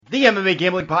The MMA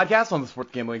Gambling Podcast on the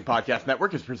Sports Gambling Podcast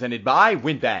Network is presented by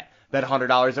WynnBET. Bet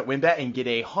 $100 at WynnBET and get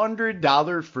a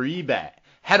 $100 free bet.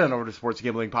 Head on over to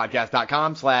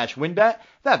sportsgamblingpodcast.com/WynnBET.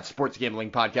 That's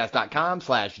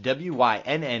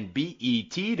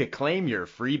sportsgamblingpodcast.com/WYNNBET to claim your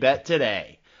free bet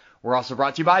today. We're also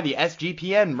brought to you by the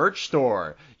SGPN merch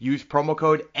store. Use promo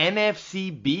code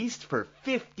NFCBEAST for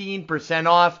 15%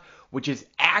 off, which is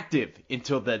active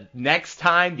until the next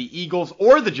time the Eagles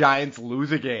or the Giants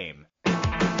lose a game.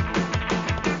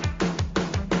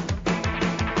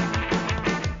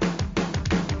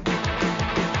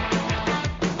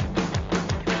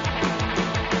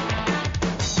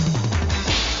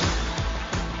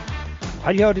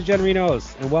 Howdy-ho,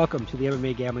 DeGenerinos, and welcome to the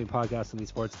MMA Gambling Podcast on the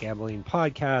Sports Gambling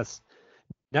Podcast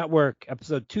Network,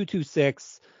 episode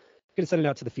 226. I'm going to send it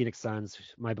out to the Phoenix Suns,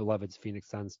 my beloved Phoenix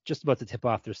Suns, just about to tip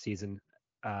off their season.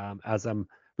 As I'm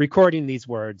recording these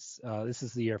words, this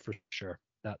is the year for sure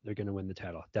that they're going to win the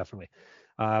title, definitely.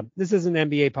 This is an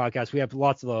NBA podcast. We have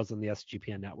lots of those on the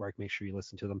SGPN network. Make sure you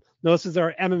listen to them. No, this is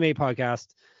our MMA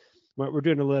podcast. We're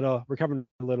covering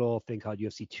a little thing called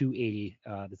UFC 280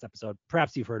 this episode.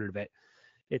 Perhaps you've heard of it.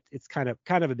 It's kind of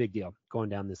a big deal going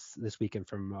down this weekend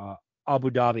from Abu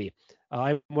Dhabi.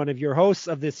 I'm one of your hosts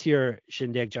of this here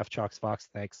shindig, Jeff Chalks Fox.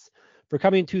 Thanks for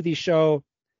coming to the show.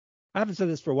 I haven't said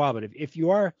this for a while, but if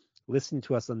you are listening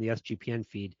to us on the SGPN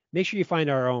feed, make sure you find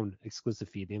our own exclusive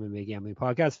feed, the MMA Gambling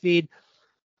Podcast feed,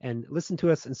 and listen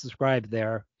to us and subscribe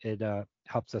there. It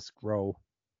helps us grow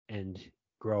and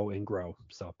grow.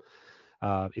 So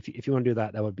if you want to do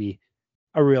that, that would be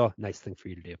a real nice thing for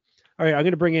you to do. All right, I'm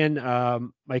going to bring in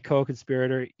my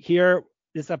co-conspirator here.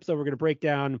 This episode, we're going to break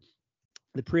down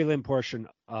the prelim portion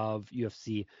of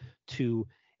UFC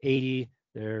 280.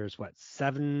 There's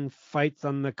 7 fights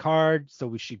on the card, so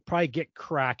we should probably get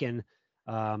cracking.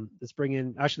 Let's bring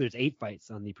in, actually, there's 8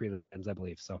 fights on the prelims, I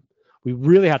believe. So we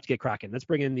really have to get cracking. Let's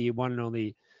bring in the one and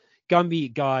only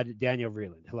Gumby God, Daniel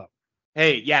Vreeland. Hello.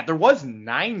 Hey, yeah, there was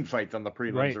 9 fights on the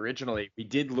prelims originally. We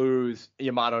did lose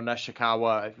Yamato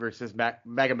Nishikawa versus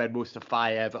Magomed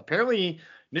Mustafayev. Apparently,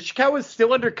 Nishikawa is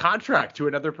still under contract to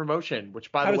another promotion,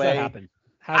 which, by the way...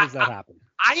 How does that happen?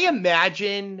 I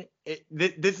imagine,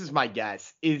 this is my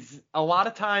guess, is a lot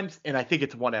of times, and I think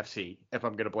it's ONE FC, if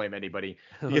I'm going to blame anybody,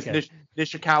 because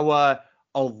Nishikawa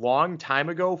a long time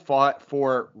ago fought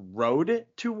for Road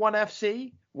to ONE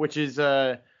FC, which is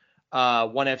a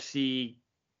ONE FC...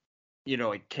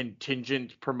 a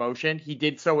contingent promotion. He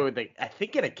did so with, I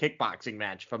think, in a kickboxing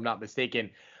match, if I'm not mistaken.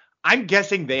 I'm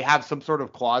guessing they have some sort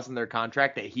of clause in their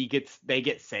contract that they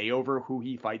get say over who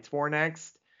he fights for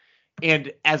next.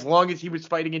 And as long as he was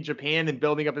fighting in Japan and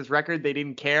building up his record, they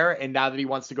didn't care. And now that he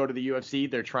wants to go to the UFC,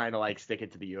 they're trying to stick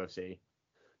it to the UFC.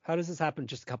 How does this happen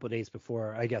just a couple of days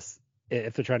before? I guess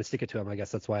if they're trying to stick it to him, I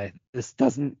guess that's why this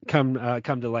doesn't come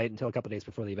to light until a couple of days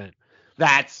before the event.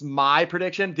 That's my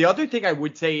prediction. The other thing I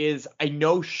would say is I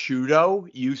know Shudo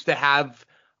used to have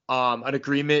an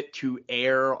agreement to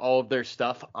air all of their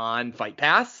stuff on Fight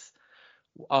Pass.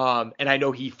 And I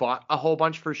know he fought a whole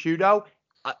bunch for Shudo.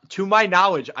 To my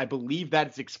knowledge, I believe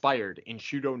that's expired and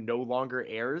Shudo no longer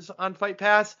airs on Fight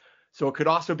Pass. So it could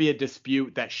also be a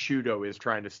dispute that Shudo is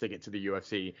trying to stick it to the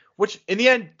UFC, which in the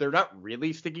end, they're not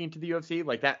really sticking to the UFC.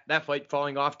 That fight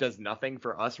falling off does nothing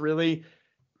for us, really.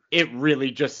 It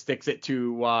really just sticks it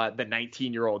to the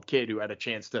 19-year-old kid who had a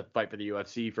chance to fight for the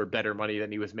UFC for better money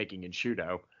than he was making in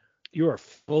Shudo. You are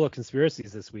full of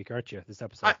conspiracies this week, aren't you? This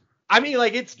episode. I mean,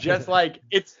 it's just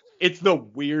it's the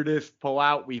weirdest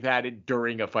pullout we've had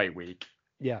during a fight week.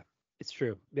 Yeah, it's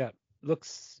true. Yeah,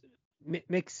 makes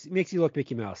you look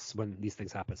Mickey Mouse when these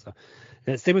things happen. So,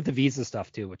 and same with the visa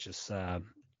stuff too, which is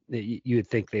you would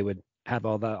think they would have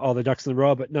all the ducks in a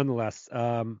row, but nonetheless.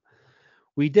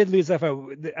 We did lose that fight.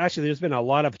 Actually, there's been a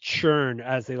lot of churn,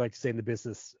 as they like to say in the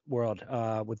business world,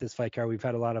 with this fight card. We've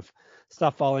had a lot of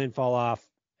stuff fall in, fall off,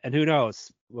 and who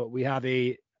knows? Well, we have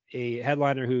a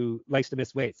headliner who likes to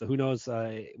miss weight, so who knows?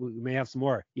 We may have some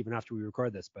more even after we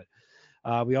record this. But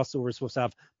we also were supposed to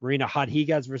have Marina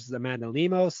Rodriguez versus Amanda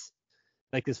Lemos.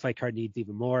 This fight card needs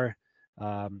even more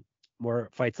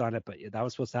fights on it, but that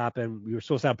was supposed to happen. We were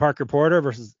supposed to have Parker Porter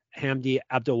versus Hamdi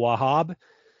Abdul-Wahab.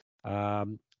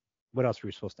 What else were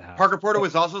we supposed to have? Parker Porter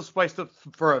was also supposed to,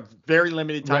 for a very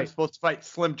limited time, supposed to fight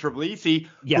Slim Tbilisi,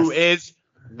 who is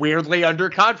weirdly under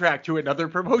contract to another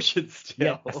promotion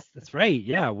still. Yes, that's right.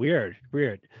 Yeah, weird.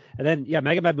 And then,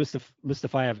 Magomed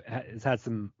Mustafayev has had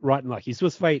some rotten luck. He's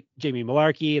supposed to fight Jamie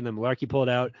Malarkey, and then Malarkey pulled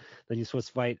out. Then he's supposed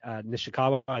to fight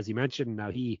Nishikawa, as you mentioned, and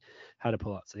now he had to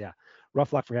pull out. So,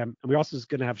 rough luck for him. And we're also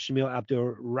going to have Shamil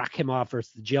Abdurakhimov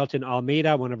versus Jailton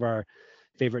Almeida, one of our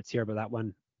favorites here, but that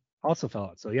one also fell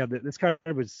out. So yeah, this card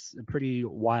was pretty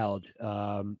wild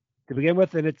to begin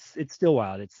with, and it's still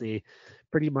wild. It's the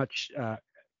pretty much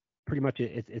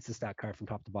it's a stat card from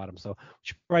top to bottom. So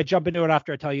before I jump into it,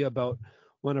 after I tell you about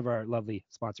one of our lovely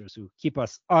sponsors who keep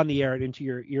us on the air and into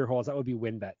your ear holes, that would be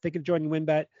WinBet. Think of joining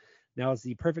WinBet. Now is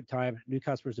the perfect time. New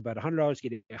customers about $100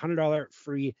 get a $100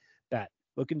 free bet.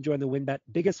 Looking to join the WinBet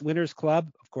Biggest Winners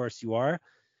Club? Of course you are.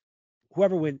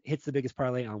 Whoever hits the biggest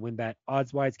parlay on WinBet,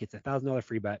 odds-wise, gets a $1,000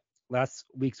 free bet. Last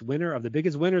week's winner of the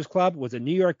Biggest Winners Club was a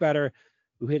New York bettor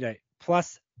who hit a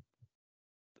plus.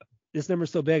 This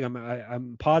number's so big,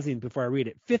 I'm pausing before I read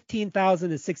it.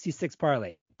 15,066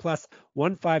 parlay plus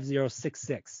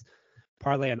 15066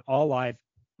 parlay on all live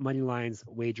money lines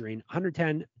wagering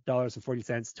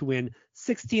 $110.40 to win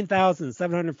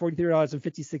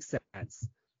 $16,743.56.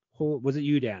 Was it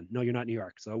you, Dan? No, you're not New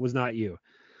York, so it was not you.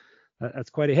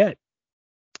 That's quite a hit.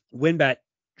 WinBet,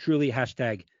 truly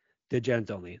hashtag DeGens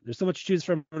only. There's so much to choose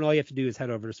from, and all you have to do is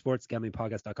head over to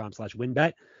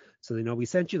sportsgamblingpodcast.com/WinBet so they know we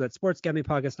sent you. That's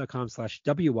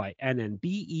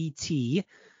sportsgamblingpodcast.com/WYNNBET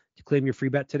to claim your free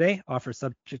bet today. Offer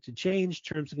subject to change.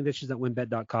 Terms and conditions at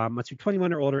winbet.com. Must be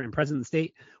 21 or older and present in the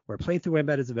state where playthrough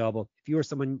WinBet is available. If you or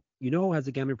someone you know has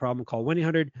a gambling problem, call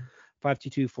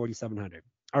 1-800-522-4700.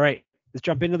 All right, let's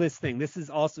jump into this thing. This is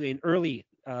also an early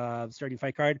starting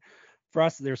fight card. For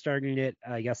us, they're starting it,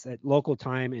 I guess, at local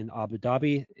time in Abu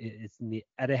Dhabi. It's in the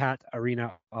Etihad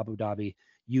Arena, Abu Dhabi,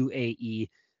 UAE.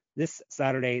 This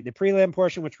Saturday, the prelim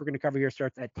portion, which we're going to cover here,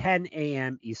 starts at 10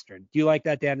 a.m. Eastern. Do you like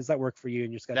that, Dan? Does that work for you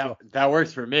and your schedule? That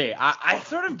works for me. I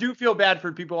sort of do feel bad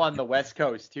for people on the West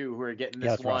Coast, too, who are getting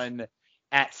this one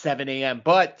at 7 a.m.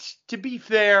 But to be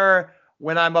fair,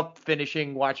 when I'm up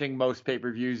finishing watching most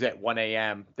pay-per-views at 1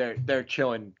 a.m., they're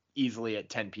chilling easily at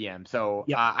 10 p.m. So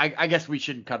yep. I guess we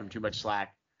shouldn't cut them too much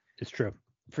slack. It's true.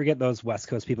 Forget those West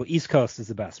Coast people. East Coast is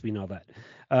the best. We know that.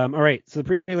 All right. So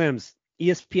the prelims,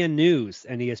 ESPN News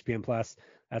and ESPN Plus,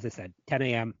 as I said, 10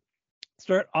 a.m.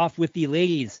 Start off with the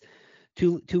ladies.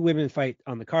 Two women fight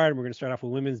on the card. We're going to start off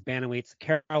with women's bantamweights.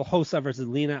 Carol Hossa versus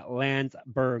Lena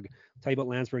Landsberg. I'll tell you about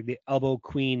Landsberg, the elbow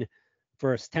queen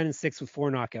first. 10-6 with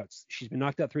 4 knockouts. She's been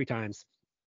knocked out 3 times.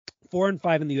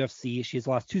 4-5 in the UFC. She has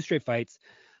lost 2 straight fights.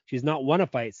 She's not won a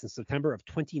fight since September of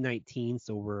 2019,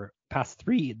 so we're past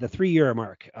the 3-year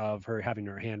mark of her having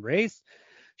her hand raised.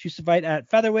 She used to fight at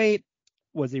featherweight,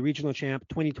 was a regional champ.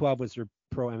 2012 was her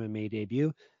pro MMA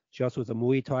debut. She also was a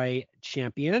Muay Thai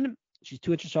champion. She's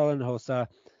 2 inches taller than Hossa.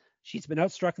 She's been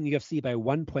outstruck in the UFC by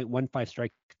 1.15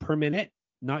 strikes per minute.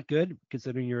 Not good,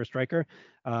 considering you're a striker.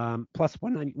 Plus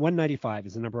 195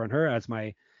 is the number on her, as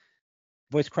my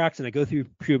voice cracks and I go through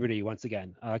puberty once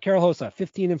again. Carol Hossa,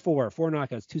 15-4, 4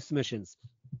 knockouts, 2 submissions.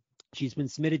 She's been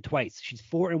submitted twice. She's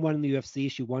 4-1 in the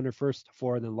UFC. She won her first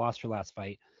 4 and then lost her last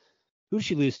fight. Who did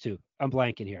she lose to? I'm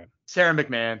blanking here. Sarah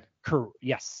McMahon.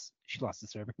 Yes, she lost to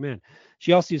Sarah McMahon.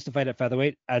 She also used to fight at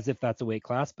featherweight, as if that's a weight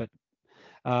class, but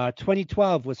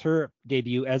 2012 was her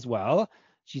debut as well.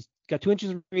 She's got 2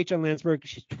 inches of reach on Landsberg.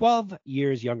 She's 12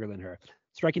 years younger than her.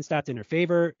 Striking stats in her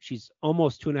favor. She's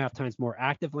almost 2.5 times more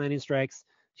active landing strikes.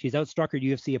 She's outstruck her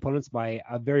UFC opponents by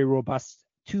a very robust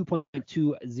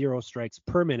 2.20 strikes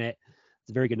per minute. It's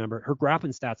a very good number. Her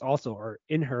grappling stats also are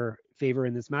in her favor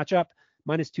in this matchup,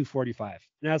 minus 245.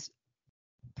 And as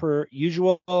per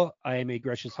usual, I am a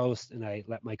gracious host, and I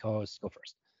let my co-host go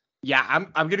first. Yeah, I'm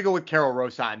going to go with Carol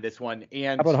Rosa on this one.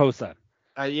 And how about Hossa?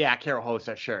 Yeah, Carol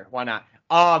Hossa, sure. Why not?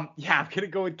 Yeah, I'm going to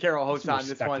go with Carol Hossa on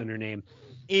this one. In her name.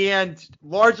 And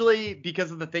largely because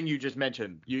of the thing you just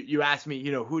mentioned. You asked me,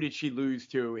 who did she lose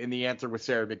to? And the answer was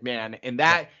Sarah McMahon. And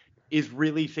that is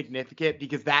really significant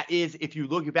because that is, if you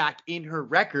look back in her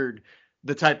record,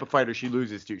 the type of fighter she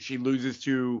loses to. She loses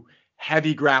to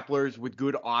heavy grapplers with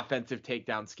good offensive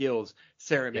takedown skills.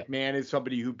 Sarah McMahon is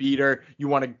somebody who beat her. You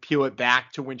want to peel it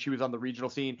back to when she was on the regional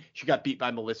scene. She got beat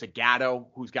by Melissa Gatto,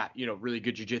 who's got, really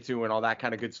good jiu-jitsu and all that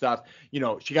kind of good stuff.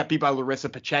 She got beat by Larissa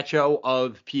Pacheco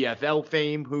of PFL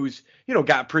fame, who's,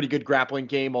 got a pretty good grappling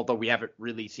game, although we haven't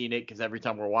really seen it because every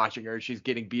time we're watching her, she's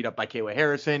getting beat up by Kayla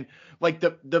Harrison. Like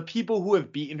the people who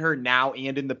have beaten her now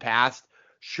and in the past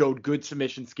showed good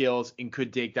submission skills and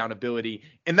good takedown ability.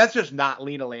 And that's just not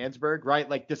Lena Landsberg, right?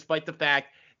 Like, despite the fact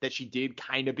that she did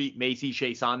kind of beat Macy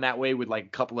Chiasson that way with like a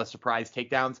couple of surprise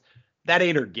takedowns, that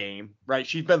ain't her game, right?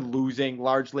 She's been losing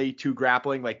largely to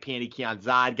grappling. Like Pannie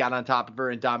Kianzad got on top of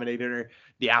her and dominated her.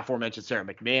 The aforementioned Sarah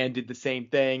McMahon did the same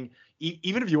thing.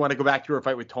 Even if you want to go back to her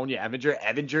fight with Tonya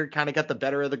Evinger kind of got the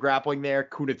better of the grappling there.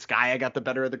 Kunitskaya got the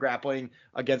better of the grappling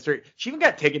against her. She even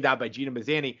got taken down by Gina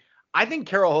Mazzani. I think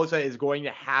Carol Hossa is going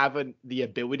to have the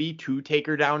ability to take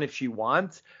her down if she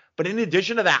wants. But in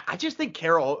addition to that, I just think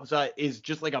Carol Hossa is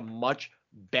just like a much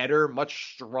better,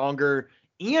 much stronger,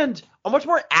 and a much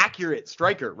more accurate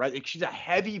striker, right? Like she's a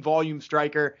heavy volume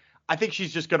striker. I think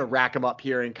she's just going to rack him up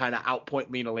here and kind of outpoint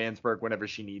Lena Landsberg whenever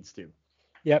she needs to.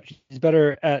 Yep, she's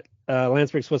better at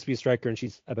Landsberg's supposed to be a striker, and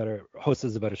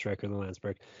Hosa's a better striker than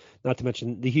Landsberg. Not to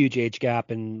mention the huge age gap,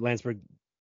 and Landsberg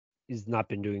has not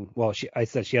been doing well. I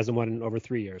said she hasn't won in over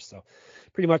 3 years, so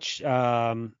pretty much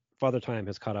Father Time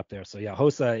has caught up there. So yeah,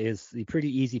 Hosa is the pretty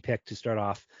easy pick to start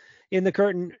off. In the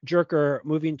curtain jerker,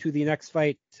 moving to the next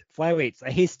fight, flyweights,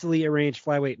 a hastily arranged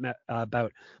flyweight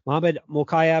bout. Mohamed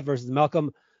Mokaev versus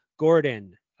Malcolm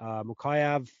Gordon.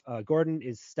 Gordon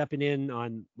is stepping in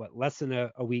on less than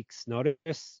a week's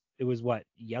notice. It was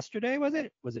yesterday, was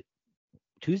it? Was it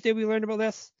Tuesday we learned about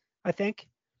this? I think.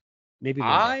 Maybe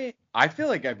Monday. I feel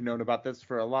like I've known about this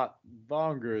for a lot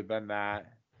longer than that.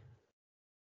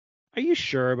 Are you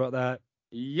sure about that?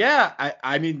 Yeah,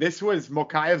 I mean, this was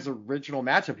Mokaev's original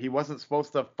matchup. He wasn't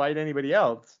supposed to fight anybody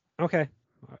else. Okay.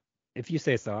 If you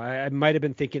say so. I might have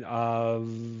been thinking of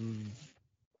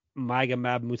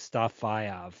Magomed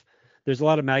Mustafayev. There's a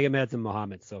lot of Magomeds and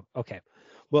Mohammed, so okay.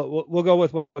 Well, we'll go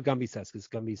with what Gumby says, because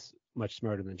Gumby's much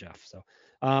smarter than Jeff. So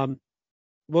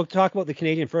we'll talk about the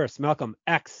Canadian first. Malcolm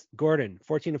X Gordon,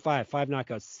 14-5, 5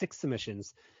 knockouts, 6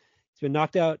 submissions. He's been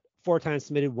knocked out 4 times,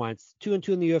 submitted once. 2-2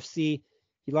 in the UFC.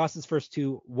 He lost his first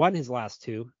 2, won his last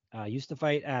 2. Used to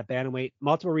fight at bantamweight,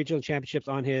 multiple regional championships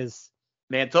on his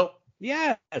mantle.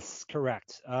 Yes,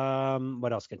 correct.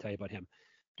 What else can I tell you about him?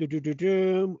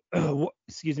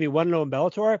 Excuse me, 1-0 in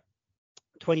Bellator.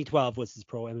 2012 was his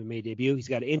pro MMA debut. He's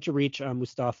got an inch of reach on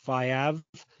Mustafayev.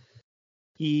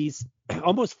 He's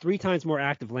almost 3 times more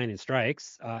active landing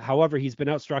strikes. However, he's been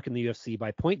outstruck in the UFC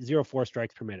by 0.04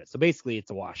 strikes per minute. So basically,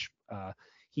 it's a wash.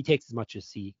 He takes as much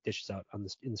as he dishes out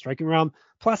in the striking realm.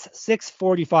 Plus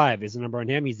 645 is the number on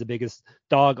him. He's the biggest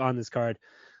dog on this card.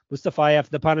 Mustafayev,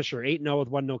 the Punisher, 8-0 with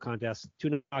 1 no contest,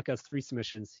 2 knockouts, 3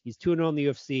 submissions. He's 2-0 in the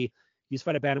UFC. He's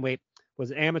fight at bantamweight.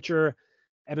 Was an amateur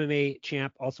MMA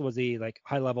champ. Also was a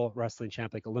high level wrestling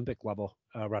champ, Olympic level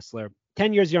wrestler.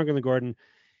 10 years younger than Gordon.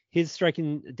 His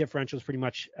striking differential is pretty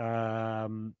much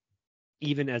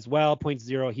even as well.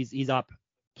 0.0. He's up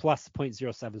plus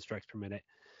 0.07 strikes per minute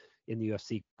in the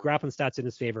UFC. Grappling stats in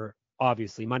his favor,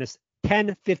 obviously, minus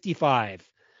 1055.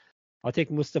 I'll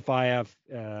take Mustafayev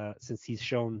since he's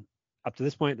shown up to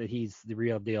this point that he's the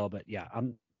real deal. But yeah,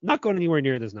 I'm not going anywhere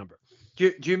near this number.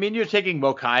 Do you mean you're taking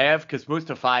Mokaev? Because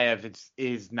Mustafayev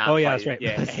is not. Oh yeah, that's right.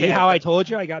 Yeah. See how I told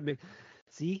you? I got me.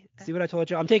 See what I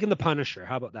told you? I'm taking the Punisher.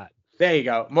 How about that? There you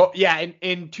go.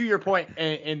 And to your point,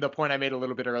 and the point I made a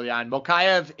little bit early on,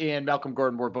 Mokaev and Malcolm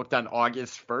Gordon were booked on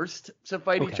August 1st to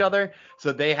fight each other.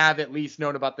 So they have at least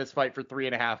known about this fight for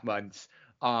 3.5 months,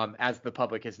 as the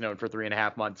public has known for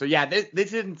 3.5 months. So yeah,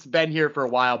 this hasn't been here for a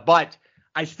while, but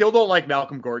I still don't like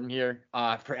Malcolm Gordon here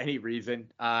for any reason.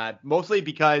 Mostly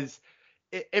because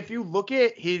if you look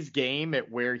at his game at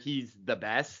where he's the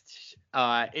best,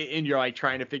 and you're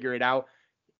trying to figure it out,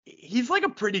 he's a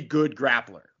pretty good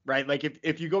grappler. Right?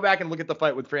 If you go back and look at the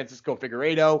fight with Francisco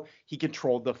Figueiredo, he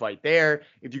controlled the fight there.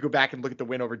 If you go back and look at the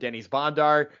win over Denis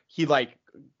Bondar, he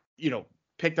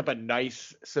picked up a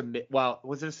nice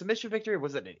was it a submission victory or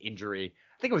was it an injury?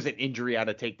 I think it was an injury on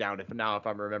a takedown if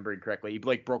I'm remembering correctly. He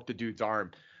broke the dude's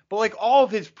arm. But all of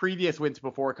his previous wins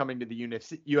before coming to the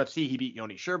UFC, he beat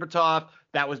Yoni Sherbatov.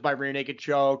 That was by rear naked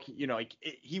choke.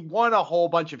 He won a whole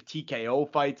bunch of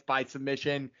TKO fights by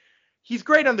submission. He's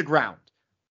great on the ground.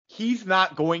 He's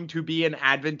not going to be in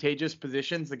advantageous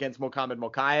positions against Mohamed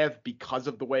Mokaev because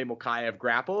of the way Mokaev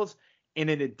grapples. And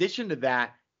in addition to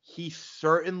that, he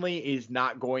certainly is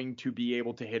not going to be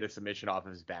able to hit a submission off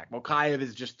of his back. Mokaev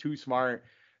is just too smart.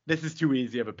 This is too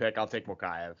easy of a pick. I'll take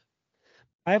Mokaev.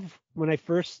 When I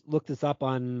first looked this up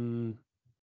on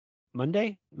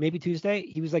Monday, maybe Tuesday,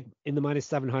 he was in the minus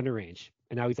 700 range.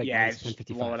 And now he's minus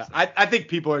 1055. So. I think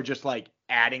people are just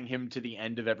adding him to the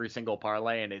end of every single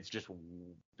parlay, and it's just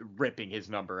ripping his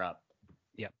number up.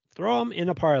 Yeah, throw him in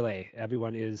a parlay.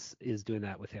 Everyone is doing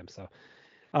that with him. So,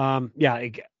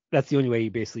 that's the only way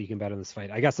you can bet on this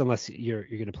fight, I guess, unless you're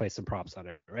going to play some props on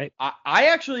it, right? I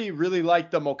actually really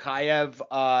like the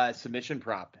Mokaev submission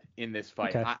prop in this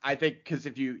fight. Okay. I think because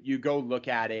if you go look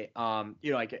at it,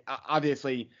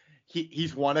 obviously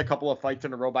he's won a couple of fights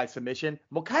in a row by submission.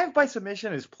 Mokaev by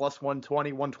submission is plus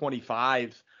 120,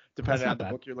 125, depending on the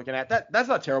book you're looking at. That's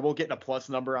not terrible, getting a plus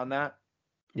number on that.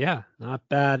 Yeah, not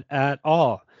bad at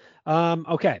all.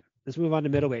 Okay, let's move on to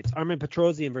middleweights. Armen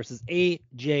Petrosyan versus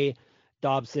AJ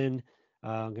Dobson.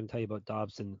 I'm going to tell you about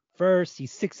Dobson first.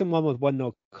 He's 6-1 with 1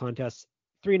 no contest,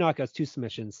 3 knockouts, 2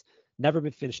 submissions. Never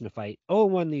been finished in a fight.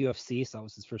 0-1 in the UFC, so that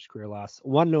was his first career loss.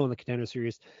 1-0 in the Contender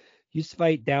Series. Used to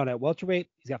fight down at welterweight.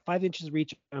 He's got 5 inches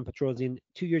reach on Petrosian,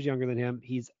 2 years younger than him.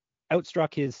 He's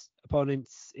outstruck his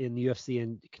opponents in the UFC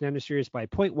and Contender Series by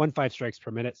 0.15 strikes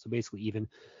per minute, so basically even.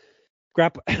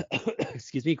 Grappling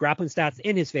stats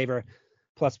in his favor,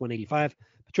 plus 185.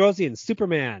 Petrosian,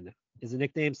 Superman is a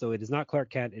nickname, so it is not Clark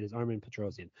Kent, it is Armin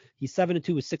Petrosian. He's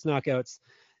 7-2 with 6 knockouts.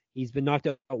 He's been knocked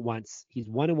out once. He's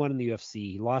 1-1 in the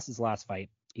UFC. He lost his last fight.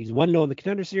 He's 1-0 in the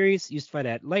Contender Series. Used to fight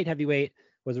at light heavyweight,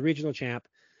 was a regional champ.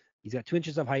 He's got 2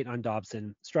 inches of height on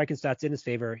Dobson. Striking stats in his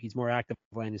favor. He's more active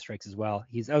landing strikes as well.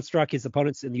 He's outstruck his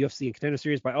opponents in the UFC and Contender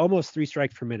Series by almost 3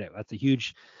 strikes per minute. That's a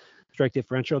huge strike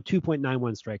differential,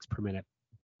 2.91 strikes per minute.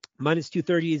 Minus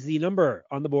 230 is the number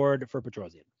on the board for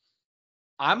Petrosian.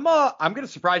 I'm going to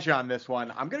surprise you on this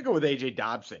one. I'm going to go with AJ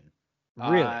Dobson.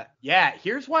 Really? Yeah,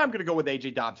 here's why I'm going to go with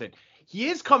AJ Dobson. He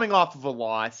is coming off of a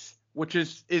loss, which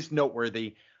is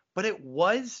noteworthy, but it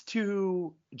was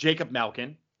to Jacob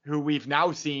Malkin, who we've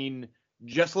now seen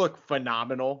just look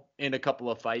phenomenal in a couple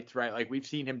of fights, right? Like we've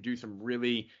seen him do some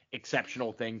really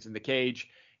exceptional things in the cage.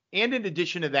 And in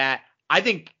addition to that, I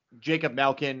think Jacob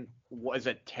Malkin was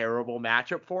a terrible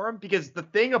matchup for him because the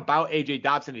thing about AJ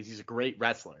Dobson is he's a great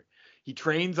wrestler. He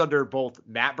trains under both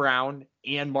Matt Brown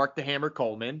and Mark the Hammer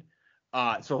Coleman.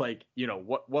 So like, you know,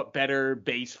 what better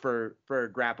base for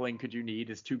grappling could you need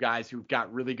is 2 guys who've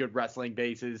got really good wrestling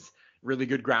bases, really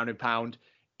good ground and pound.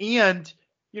 And,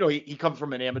 you know, he comes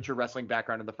from an amateur wrestling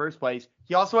background in the first place.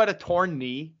 He also had a torn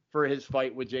knee for his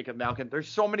fight with Jacob Malkin. There's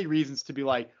so many reasons to be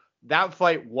like, that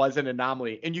fight was an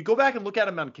anomaly. And you go back and look at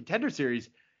him on Contender Series,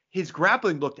 his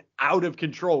grappling looked out of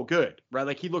control good, right?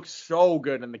 Like he looked so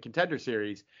good in the Contender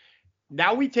Series.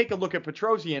 Now we take a look at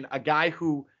Petrosian, a guy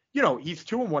who, you know, he's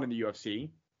 2-1 in the UFC.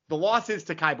 The loss is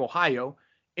to Kai Bohayo.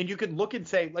 And you can look and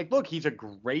say, like, look, he's a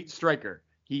great striker.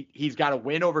 He's got a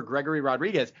win over Gregory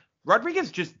Rodriguez.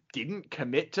 Rodriguez just didn't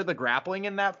commit to the grappling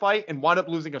in that fight and wound up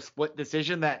losing a split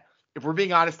decision that, if we're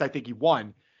being honest, I think he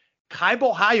won. Kai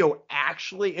Bohayo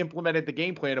actually implemented the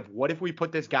game plan of what if we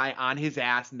put this guy on his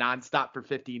ass nonstop for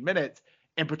 15 minutes,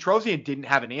 and Petrosian didn't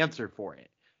have an answer for it.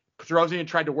 Petrosian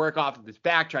tried to work off of his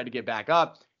back, tried to get back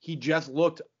up. He just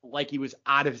looked like he was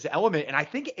out of his element. And I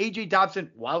think AJ Dobson,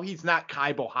 while he's not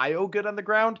Kai Bohayo good on the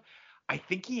ground, I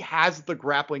think he has the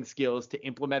grappling skills to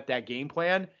implement that game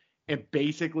plan and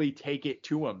basically take it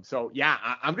to him. So, yeah,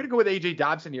 I'm going to go with AJ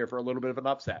Dobson here for a little bit of an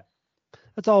upset.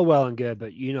 That's all well and good,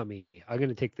 but you know me. I'm going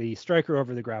to take the striker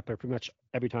over the grappler pretty much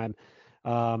every time.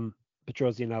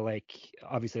 Petrosian,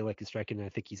 obviously I like his striking, and I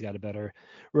think he's got a better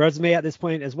resume at this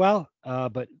point as well.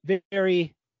 But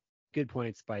very good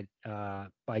points by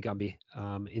Gumby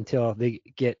until they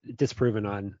get disproven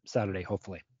on Saturday,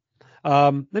 hopefully.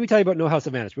 Let me tell you about No House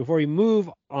Advantage. Before we move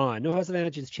on, No House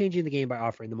Advantage is changing the game by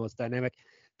offering the most dynamic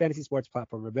fantasy sports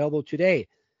platform available today.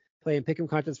 Play in pick'em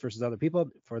contests versus other people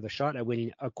for the shot at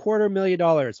winning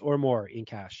 $250,000 or more in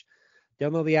cash.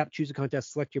 Download the app, choose a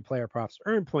contest, select your player props,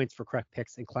 earn points for correct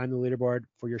picks, and climb the leaderboard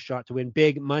for your shot to win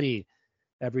big money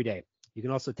every day. You can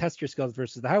also test your skills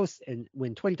versus the house and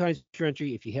win 20 times your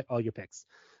entry if you hit all your picks.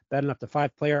 Bet on up to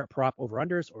 5-player prop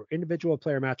over-unders or individual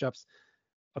player matchups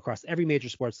across every major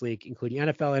sports league, including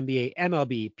NFL, NBA,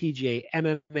 MLB, PGA,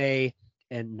 MMA,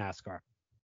 and NASCAR.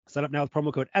 Sign up now with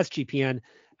promo code SGPN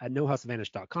at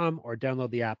nohouseadvantage.com or download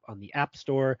the app on the App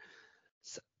Store,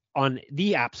 on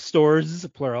the App Stores,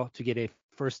 plural, to get a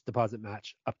first deposit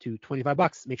match up to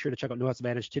 $25. Make sure to check out No House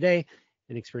Advantage today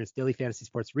and experience daily fantasy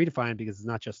sports redefined, because it's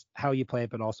not just how you play,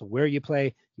 but also where you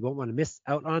play. You won't want to miss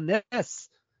out on this.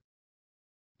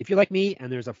 If you're like me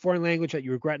and there's a foreign language that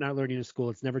you regret not learning in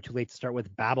school, it's never too late to start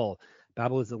with Babbel.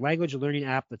 Babbel is a language learning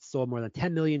app that's sold more than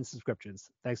 10 million subscriptions.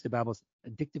 Thanks to Babbel's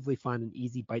addictively fun and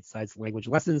easy bite-sized language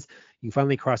lessons, you can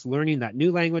finally cross learning that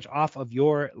new language off of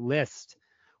your list.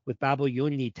 With Babbel, you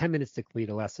only need 10 minutes to complete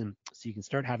a lesson, so you can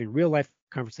start having real-life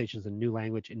conversations in a new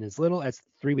language in as little as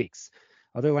 3 weeks.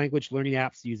 Other language learning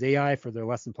apps use AI for their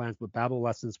lesson plans, but Babbel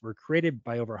lessons were created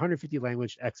by over 150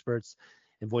 language experts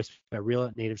and voiced by real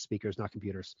native speakers, not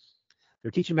computers.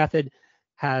 Their teaching method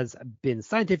has been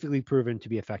scientifically proven to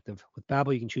be effective. With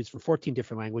Babbel, you can choose from 14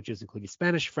 different languages, including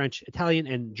Spanish, French, Italian,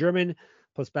 and German,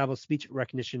 plus Babbel's speech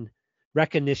recognition.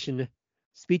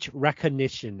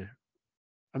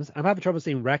 I'm having trouble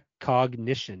saying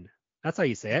recognition. That's how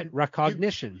you say it.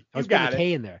 Recognition. I was putting a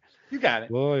K in there. You got it.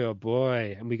 Boy, oh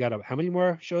boy. And we got how many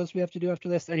more shows we have to do after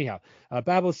this? Anyhow,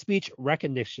 Babbel's speech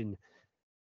recognition.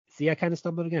 See, I kind of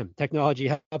stumbled again. Technology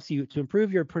helps you to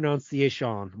improve your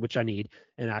pronunciation, which I need,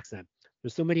 and accent.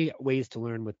 There's so many ways to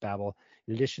learn with Babbel.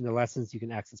 In addition to lessons, you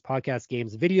can access podcasts,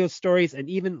 games, videos, stories, and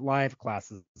even live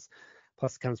classes.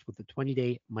 Plus, it comes with a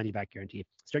 20-day money-back guarantee.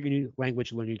 Start your new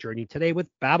language learning journey today with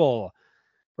Babbel.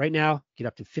 Right now, get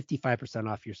up to 55%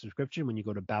 off your subscription when you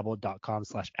go to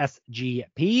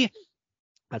babbel.com/SGP.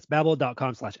 That's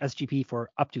babbel.com/SGP for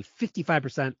up to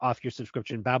 55% off your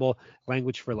subscription. Babbel,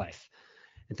 language for life.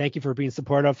 And thank you for being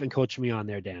supportive and coaching me on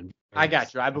there, Dan. I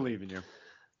got you. I believe in you.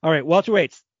 All right,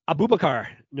 welterweights. Abubakar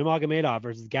Nurmagomedov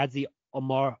versus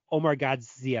Omar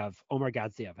Gadzhiev. Omar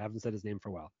Gadzhiev. I haven't said his name for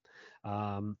a while.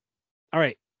 All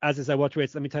right, as I said,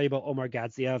 welterweights. Let me tell you about Omar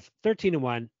Gadzhiev.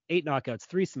 13-1, 8 knockouts,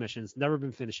 3 submissions. Never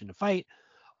been finished in a fight.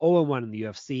 0-1 in the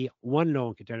UFC. 1-0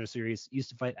 in Contender Series. Used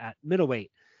to fight at middleweight.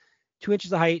 2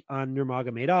 inches of height on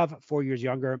Nurmagomedov. 4 years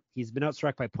younger. He's been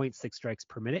outstruck by 0.6 strikes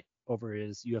per minute over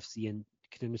his UFC and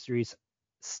Contender Series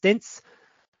stints.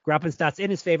 Grappling stats in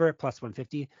his favor, plus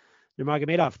 150.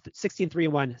 Nurmagomedov,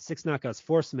 16-3-1, 6 knockouts,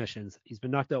 4 submissions. He's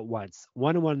been knocked out once.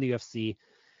 1-1 in the UFC.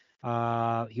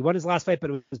 He won his last fight,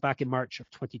 but it was back in March of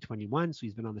 2021, so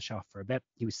he's been on the shelf for a bit.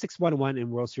 He was 6-1-1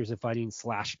 in World Series of Fighting /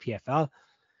 PFL.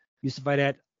 Used to fight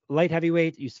at light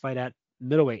heavyweight, used to fight at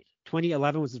middleweight.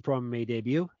 2011 was his pro MMA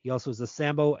debut. He also was a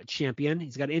Sambo champion.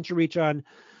 He's got inch reach on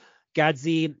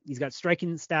Gadzi. He's got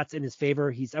striking stats in his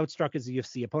favor. He's outstruck his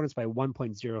UFC opponents by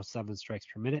 1.07 strikes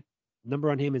per minute.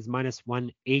 Number on him is minus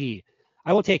 180.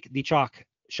 I will take the chalk,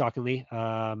 shockingly.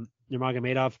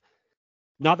 Nurmagomedov,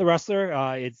 not the wrestler.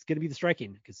 It's going to be the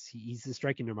striking because he's the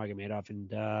striking Nurmagomedov,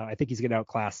 and I think he's going to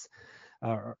outclass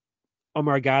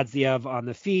Omar Gadzhiev on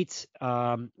the feet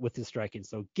with his striking.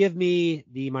 So give me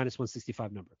the minus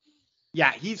 165 number.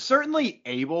 Yeah, he's certainly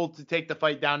able to take the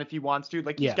fight down if he wants to.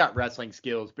 Like, he's got wrestling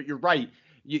skills, but you're right.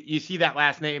 You see that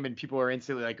last name and people are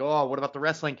instantly like, oh, what about the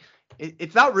wrestling?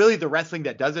 It's not really the wrestling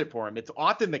that does it for him. It's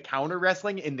often the counter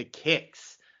wrestling and the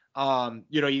kicks.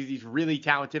 He's really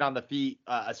talented on the feet,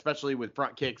 especially with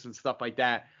front kicks and stuff like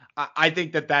that. I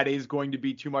think that is going to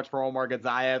be too much for Omar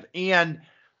Gadzhiev. And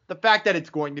the fact that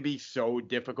it's going to be so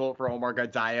difficult for Omar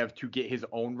Gadzhiev to get his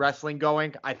own wrestling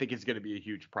going, I think is going to be a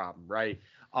huge problem, right?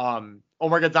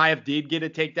 Omar Gadzhiev did get a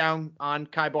takedown on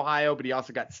Kai Bohayo, but he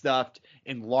also got stuffed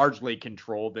and largely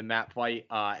controlled in that fight.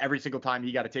 Every single time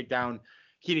he got a takedown,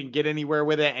 he didn't get anywhere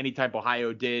with it. Anytime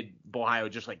Bohayo did, Bohayo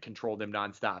just controlled him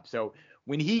nonstop. So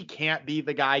when he can't be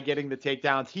the guy getting the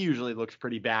takedowns, he usually looks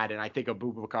pretty bad. And I think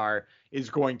Abubakar is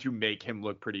going to make him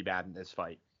look pretty bad in this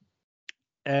fight.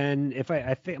 And if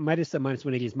I think I might have said minus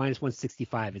 180 is minus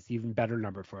 165. It's an even better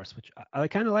number for us, which I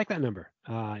kind of like that number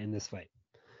in this fight.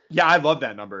 Yeah, I love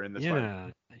that number in this fight. Yeah,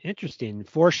 interesting.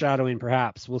 Foreshadowing,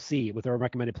 perhaps. We'll see with our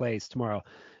recommended plays tomorrow.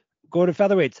 Go to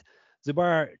featherweights.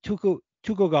 Zubair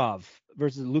Tukhugov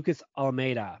versus Lucas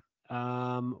Almeida.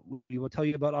 We will tell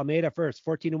you about Almeida first.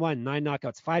 14-1, 9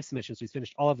 knockouts, 5 submissions. So he's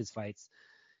finished all of his fights.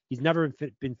 He's never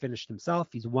been finished himself.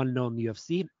 He's 1-0 in the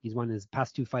UFC. He's won his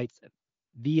past 2 fights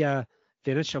via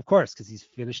finish, of course, because he's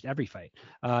finished every fight.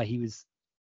 He's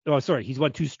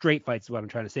won 2 straight fights, is what I'm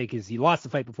trying to say, because he lost the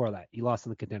fight before that. He lost in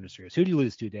the Contender Series. Who did he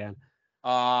lose to, Dan?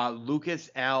 Lucas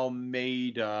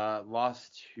Almeida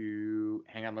lost to,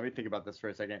 hang on, let me think about this for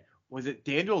a second. Was it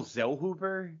Daniel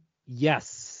Zellhuber?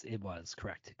 Yes, it was,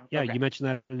 correct. Yeah, okay. You mentioned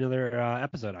that in another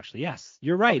episode, actually. Yes,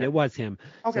 you're right. Okay. It was him.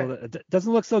 Okay. So it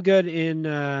doesn't look so good in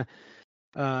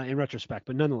retrospect,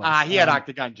 but nonetheless. He had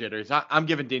octagon jitters. I'm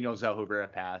giving Daniel Zellhuber a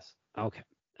pass. Okay.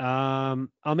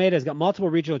 Almeida's got multiple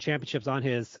regional championships on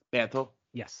his mantle.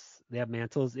 Yes, they have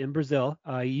mantles in Brazil.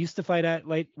 He used to fight at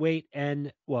lightweight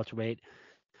and welterweight.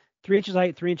 3 inches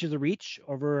height, 3 inches of reach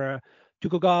over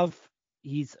Tukhugov.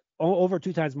 He's over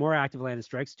 2 times more active landed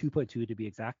strikes, 2.2 to be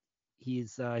exact.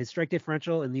 His strike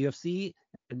differential in the UFC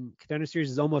and Contender Series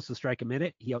is almost a strike a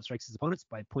minute. He outstrikes his opponents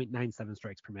by 0.97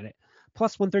 strikes per minute.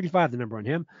 Plus 135, the number on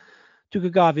him.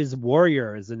 Tukhugov is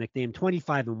Warrior, is the nickname.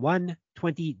 25-1,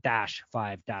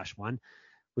 20-5-1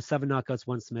 with 7 knockouts,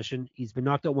 1 submission. He's been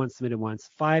knocked out once, submitted once.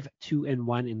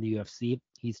 5-2-1 in the UFC.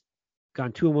 He's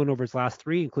gone 2-1 over his last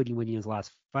 3, including winning his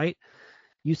last fight.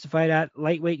 Used to fight at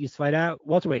lightweight, used to fight at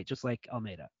welterweight, just like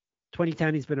Almeida.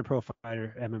 2010, he's been a pro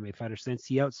fighter, MMA fighter since.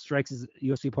 He outstrikes his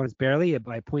UFC opponents barely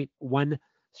by 0.1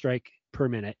 strike per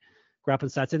minute. Grappling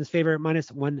stats in his favor,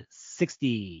 minus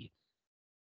 160.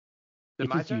 Is it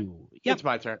my turn? Yep. It's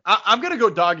my turn. I'm going to go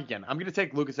dog again. I'm going to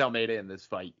take Lucas Almeida in this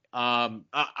fight.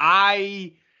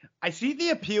 I see the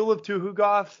appeal of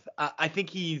Tukhugov. I think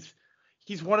he's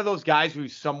one of those guys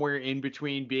who's somewhere in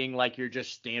between being like your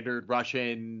just standard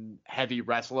Russian heavy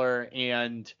wrestler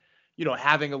and,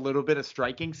 having a little bit of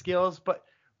striking skills. But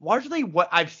largely what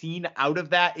I've seen out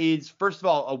of that is, first of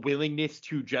all, a willingness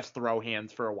to just throw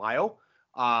hands for a while,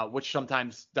 which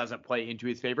sometimes doesn't play into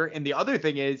his favor. And the other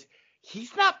thing is,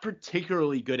 he's not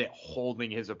particularly good at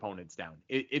holding his opponents down.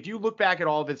 If you look back at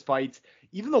all of his fights,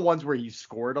 even the ones where he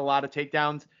scored a lot of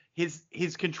takedowns,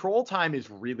 his control time is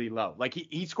really low. Like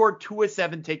he scored 2 of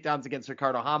 7 takedowns against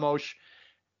Ricardo Ramos,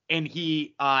 and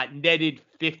he netted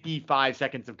 55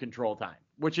 seconds of control time,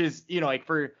 which is, like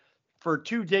for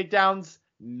 2 takedowns,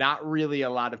 not really a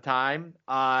lot of time.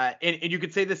 And you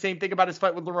could say the same thing about his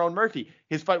fight with Lerone Murphy.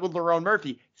 His fight with Lerone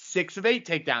Murphy, 6 of 8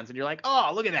 takedowns, and you're like,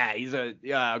 oh, look at that. He's a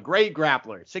great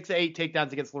grappler. 6 of 8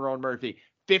 takedowns against Lerone Murphy,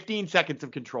 15 seconds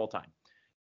of control time.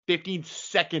 15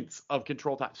 seconds of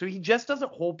control time. So he just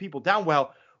doesn't hold people down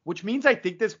well, which means I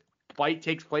think this fight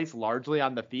takes place largely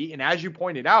on the feet. And as you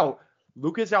pointed out,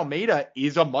 Lucas Almeida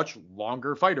is a much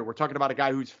longer fighter. We're talking about a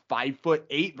guy who's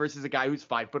 5'8" versus a guy who's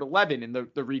 5'11", and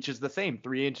the reach is the same,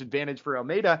 3-inch advantage for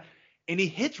Almeida. And he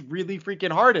hits really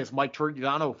freaking hard, as Mike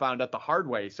Torriano found out the hard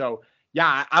way. So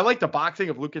yeah, I like the boxing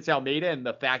of Lucas Almeida and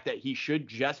the fact that he should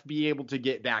just be able to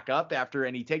get back up after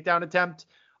any takedown attempt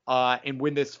and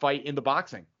win this fight in the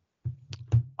boxing.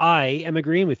 I am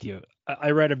agreeing with you.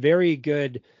 I read a very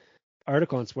good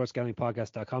article on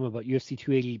sportsgamblingpodcast.com about UFC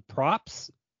 280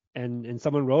 props, and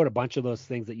someone wrote a bunch of those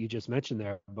things that you just mentioned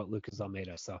there about Lucas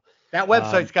Almeida. So that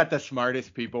website's got the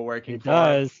smartest people working for it.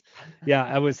 Does. Yeah,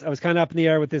 I was kind of up in the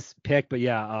air with this pick, but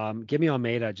yeah, give me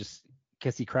Almeida just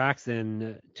because he cracks,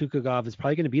 and Tukagov is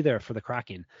probably going to be there for the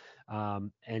cracking.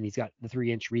 And he's got the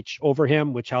 3-inch reach over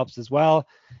him, which helps as well.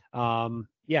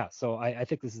 Yeah, so I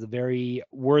think this is a very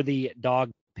worthy dog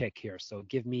pick here. So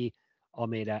give me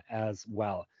Almeida as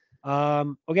well.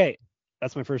 Okay,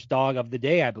 that's my first dog of the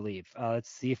day, I believe. Let's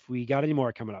see if we got any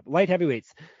more coming up. Light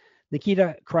heavyweights.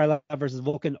 Nikita Krylov versus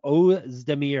Volkan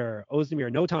Ozdemir.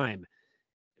 Ozdemir, no time.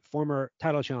 Former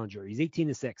title challenger. He's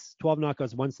 18-6, 12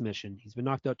 knockouts, 1 submission. He's been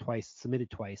knocked out twice, submitted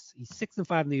twice. He's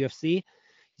 6-5 in the UFC.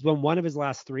 He's won 1 of his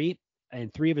last 3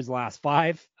 and 3 of his last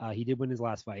 5. He did win his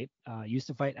last fight. Used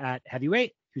to fight at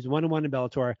heavyweight. He was 1-1 in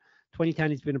Bellator. 2010,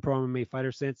 he's been a pro MMA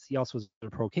fighter since. He also was a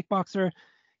pro kickboxer.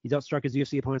 He's outstruck his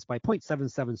UFC opponents by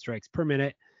 0.77 strikes per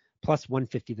minute, plus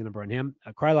 150 the number on him.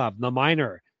 Krylov, the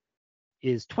minor,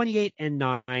 is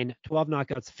 28-9, 12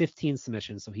 knockouts, 15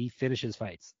 submissions. So he finishes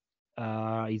fights.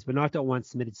 He's been knocked out once,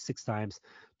 submitted 6 times.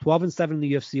 12-7 in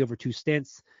the UFC over 2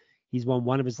 stints. He's won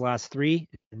 1 of his last 3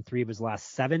 and 3 of his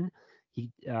last 7. He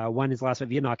won his last fight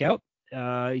via knockout.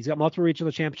 He's got multiple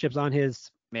regional championships on his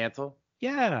mantle.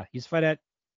 Yeah, he's fought at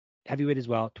heavyweight as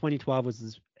well. 2012 was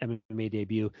his MMA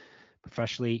debut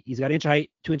professionally. He's got 1 inch height,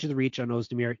 2 inches of reach on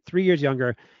Ozdemir, 3 years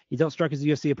younger. He's outstruck his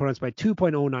UFC opponents by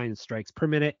 2.09 strikes per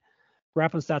minute.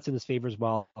 Grappling stats in his favor as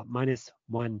well, minus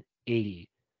 180.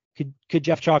 Could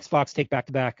Jeff Chalks Fox take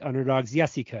back-to-back underdogs?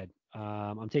 Yes, he could.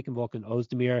 I'm taking Volkan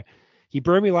Ozdemir. He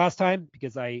burned me last time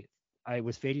because I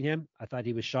was fading him. I thought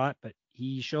he was shot, but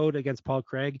he showed against Paul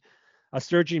Craig, a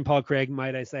surging Paul Craig,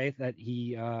 might I say, that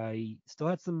he still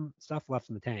had some stuff left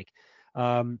in the tank.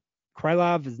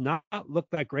 Krylov has not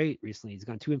looked that great recently. He's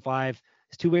gone 2-5.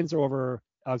 His 2 wins are over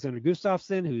Alexander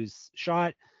Gustafsson, who's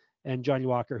shot, and Johnny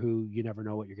Walker, who you never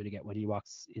know what you're going to get when he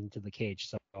walks into the cage.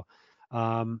 So,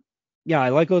 yeah, I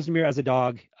like Ozdemir as a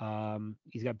dog.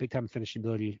 He's got big time finishing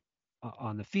ability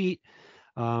on the feet.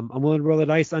 I'm willing to roll the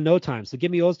dice on no time. So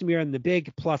give me Ozdemir and the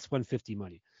big plus 150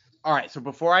 money. All right. So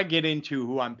before I get into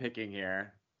who I'm picking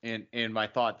here and my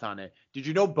thoughts on it, did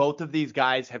you know both of these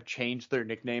guys have changed their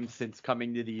nicknames since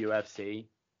coming to the UFC?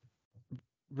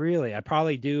 Really? I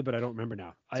probably do, but I don't remember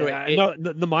now. So I know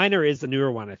the minor is the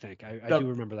newer one, I think. I do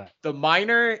remember that. The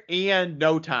minor and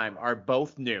no time are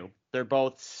both new. They're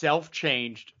both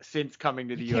self-changed since coming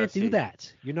to the UFC. You can't do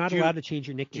that. You're not allowed to change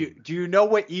your nickname. Do you know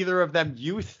what either of them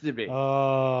used to be?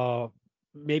 Oh,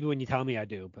 maybe when you tell me I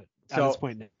do, but at this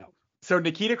point, no. So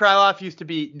Nikita Krylov used to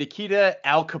be Nikita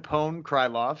Al Capone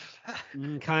Krylov.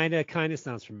 Kind of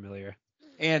sounds familiar.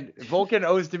 And Volkan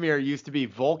Ozdemir used to be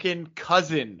Volkan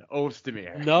Cousin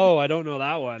Ozdemir. No, I don't know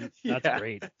that one. That's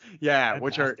great. Yeah, fantastic.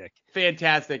 Which are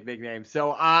fantastic nicknames.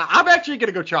 So I'm actually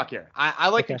going to go chalk here. I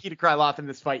like Nikita Krylov in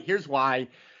this fight. Here's why.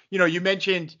 You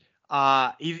mentioned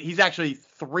he's actually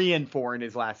 3-4 in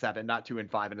his last 7, not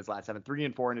 2-5 in his last 7.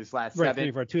 3-4 in his last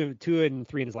 7. 2 and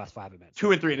 3 in his last 5 events.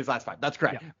 2 and 3 in his last 5. That's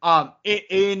correct. Yeah.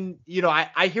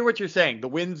 I hear what you're saying. The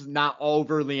win's not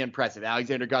overly impressive.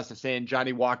 Alexander Gustafsson,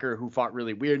 Johnny Walker, who fought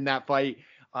really weird in that fight.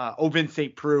 Ovin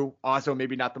St. Preux, also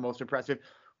maybe not the most impressive.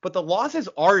 But the losses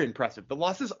are impressive. The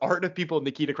losses are the people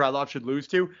Nikita Krylov should lose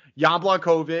to. Jan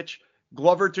Blachowicz,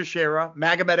 Glover Teixeira,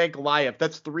 Magomed Ankalaev.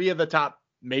 That's 3 of the top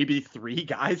maybe 3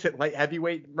 guys at light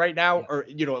heavyweight right now, or,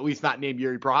 at least not named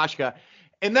Yuri Prochazka.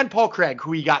 And then Paul Craig,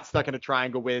 who he got stuck in a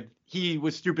triangle with. He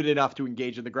was stupid enough to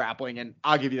engage in the grappling, and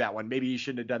I'll give you that one. Maybe he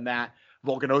shouldn't have done that.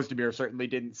 Volkan Ozdemir certainly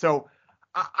didn't. So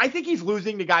I think he's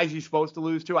losing to guys he's supposed to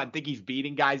lose to. I think he's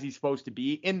beating guys he's supposed to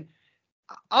beat. And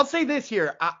I'll say this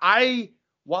here. I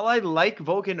while I like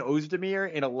Volkan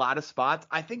Ozdemir in a lot of spots,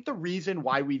 I think the reason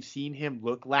why we've seen him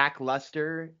look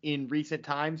lackluster in recent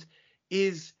times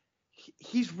is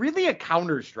he's really a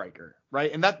counter striker,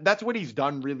 right? And that's what he's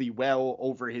done really well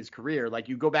over his career. Like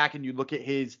you go back and you look at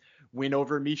his win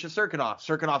over Misha Serkinov.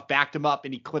 Serkinov backed him up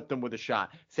and he clipped him with a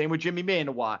shot. Same with Jimmy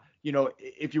Manuwa. You know,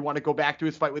 if you want to go back to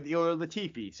his fight with Ilir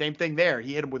Latifi, same thing there.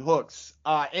 He hit him with hooks.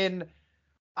 And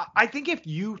I think if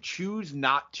you choose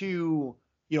not to,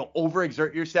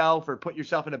 overexert yourself or put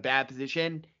yourself in a bad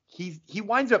position, he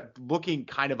winds up looking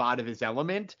kind of out of his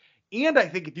element. And I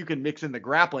think if you can mix in the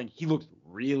grappling, he looks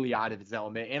really out of his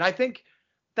element. And I think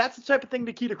that's the type of thing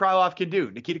Nikita Krylov can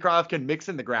do. Nikita Krylov can mix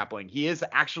in the grappling. He is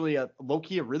actually a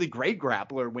low-key, a really great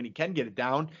grappler when he can get it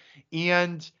down.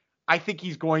 And I think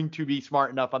he's going to be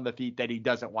smart enough on the feet that he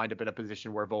doesn't wind up in a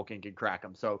position where Volkan can crack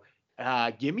him. So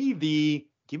give me the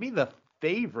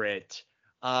favorite,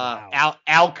 wow.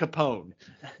 Al Capone.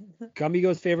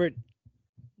 Gummy favorite.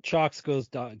 Chalks goes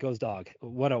dog.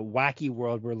 What a wacky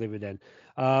world we're living in.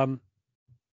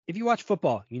 If you watch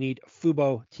football, you need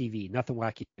Fubo TV. Nothing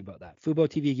wacky about that. Fubo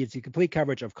TV gives you complete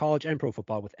coverage of college and pro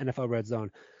football with NFL Red Zone,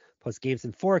 plus games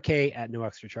in 4K at no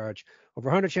extra charge. Over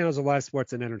 100 channels of live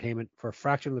sports and entertainment for a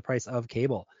fraction of the price of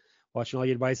cable. Watching all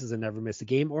your devices and never miss a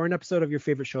game or an episode of your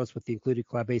favorite shows with the included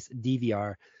cloud-based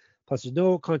DVR. Plus, there's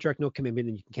no contract, no commitment,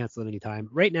 and you can cancel at any time.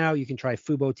 Right now, you can try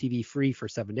Fubo TV free for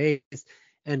 7 days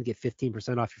and get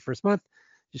 15% off your first month.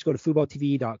 Just go to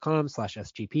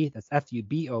FuboTV.com/SGP. That's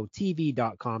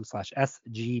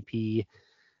FUBOTV.com/SGP.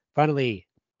 Finally,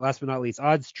 last but not least,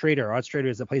 Odds Trader. Odds Trader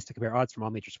is a place to compare odds from all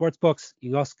major sports books. You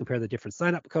can also compare the different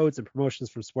sign-up codes and promotions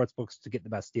from sports books to get the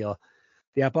best deal.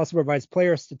 The app also provides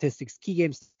player statistics, key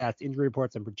game stats, injury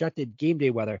reports, and projected game day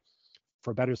weather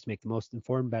for bettors to make the most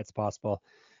informed bets possible.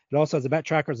 It also has a bet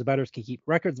tracker so bettors can keep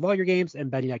records of all your games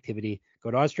and betting activity.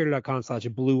 Go to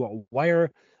oddstrader.com/blue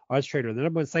wire. Odds Trader, the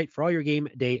number one site for all your game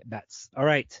day bets. All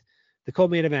right, the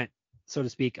co-main event, so to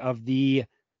speak, of the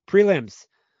prelims.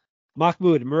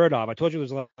 Mahmoud Muradov. I told you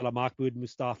there's a lot of Mahmoud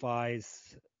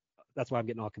Mustafa'is. That's why I'm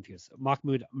getting all confused.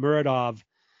 Mahmoud Muradov.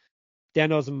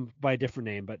 Dan knows him by a different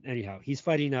name, but anyhow, he's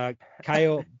fighting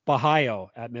Caio Borralho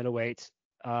at middleweight.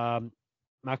 Mahmoud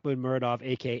Muradov,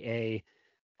 a.k.a.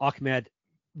 Akhmed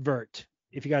Virt.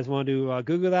 If you guys want to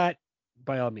Google that,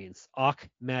 by all means,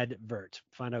 Akhmed Virt.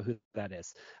 Find out who that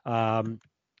is.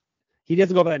 He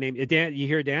doesn't go by that name. Dan, you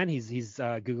hear Dan? He's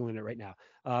Googling it right now.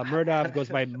 Muradov goes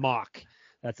by Mock.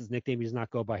 That's his nickname. He does not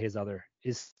go by his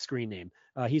screen name.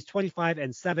 He's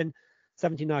 25-7,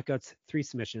 17 knockouts, 3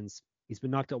 submissions. He's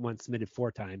been knocked out once, submitted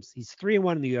 4 times. He's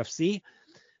 3-1 in the UFC,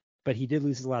 but he did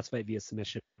lose his last fight via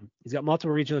submission. He's got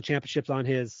multiple regional championships on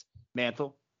his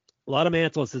mantle. A lot of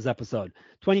mantles this episode.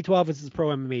 2012 is his pro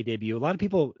MMA debut. A lot of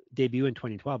people debut in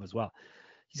 2012 as well.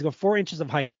 He's got 4 inches of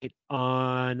height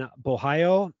on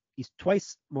Borralho. He's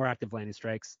twice more active landing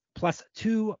strikes, plus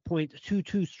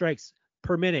 2.22 strikes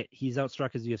per minute. He's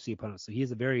outstruck his UFC opponent, so he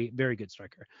is a very, very good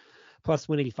striker. Plus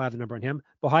 185 the number on him.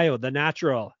 Borralho, the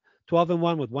natural,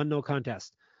 12-1 with 1 no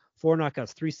contest, 4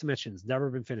 knockouts, 3 submissions,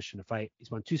 never been finished in a fight. He's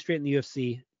won 2 straight in the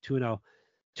UFC, 2-0.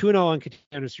 2-0 on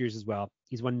Contender Series as well.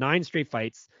 He's won 9 straight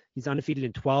fights. He's undefeated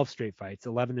in 12 straight fights,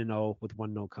 11-0 with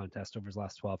 1 no contest over his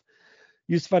last 12.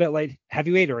 Used to fight at light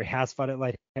heavyweight, or he has fought at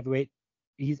light heavyweight.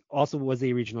 He also was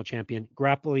a regional champion.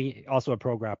 Grappling, also a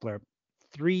pro grappler.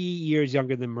 3 years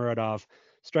younger than Muradov.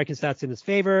 Striking stats in his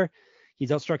favor.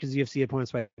 He's outstruck his UFC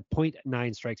opponents by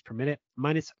 0.9 strikes per minute.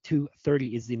 Minus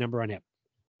 230 is the number on him.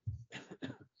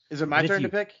 Is it my turn to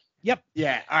pick? Yep.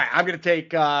 Yeah. All right. I'm gonna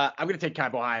take Caio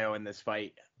Borralho in this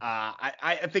fight.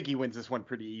 I think he wins this one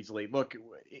pretty easily. Look,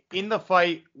 in the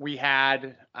fight we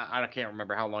had, I can't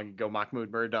remember how long ago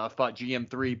Mahmoud Muradov fought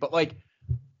GM3, but like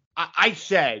I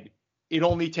said, it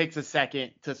only takes a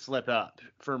second to slip up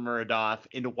for Muradov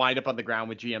and to wind up on the ground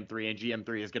with GM3, and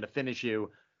GM3 is gonna finish you.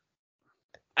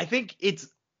 I think it's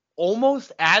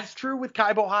almost as true with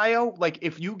Caio Borralho. Like,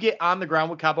 if you get on the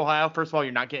ground with Caio Borralho, first of all,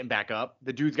 you're not getting back up.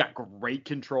 The dude's got great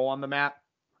control on the mat.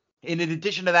 And in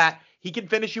addition to that, he can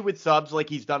finish you with subs like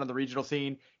he's done on the regional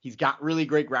scene. He's got really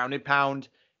great ground and pound.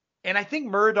 And I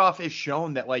think Muradov has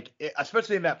shown that, like,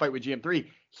 especially in that fight with GM3,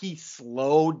 he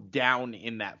slowed down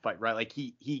in that fight, right? Like,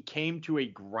 he came to a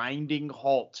grinding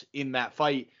halt in that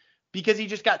fight because he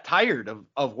just got tired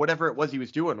of whatever it was he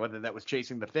was doing, whether that was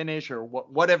chasing the finish or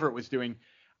whatever it was doing.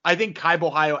 I think Caio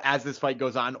Borralho, as this fight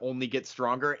goes on, only gets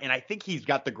stronger. And I think he's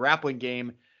got the grappling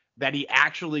game that he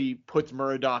actually puts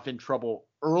Muradov in trouble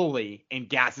early and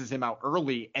gasses him out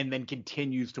early and then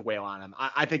continues to wail on him.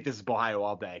 I think this is Borralho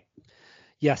all day.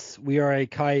 Yes, we are a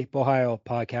Caio Borralho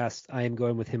podcast. I am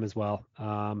going with him as well.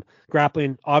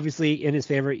 Grappling, obviously, in his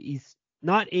favor. He's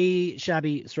not a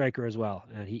shabby striker as well.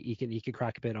 And he can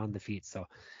crack a bit on the feet. So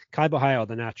Kai Bohayo,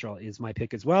 the natural, is my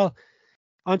pick as well.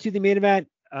 Onto the main event.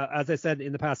 As I said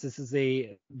in the past, this is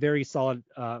a very solid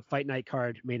fight night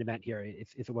card main event here,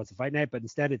 if it was a fight night, but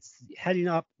instead it's heading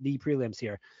up the prelims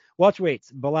here.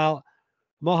 Welterweights, Bilal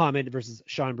Muhammad versus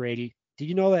Sean Brady. Did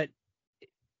you know that,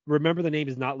 remember the name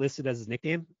is not listed as his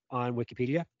nickname on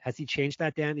Wikipedia? Has he changed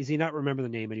that, Dan? Is he not remember the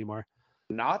name anymore?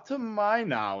 Not to my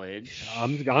knowledge.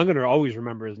 I'm gonna always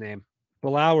remember his name.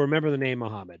 Bilal, remember the name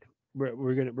Muhammad.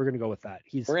 We're gonna go with that.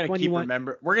 We're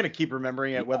gonna keep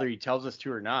remembering it whether he tells us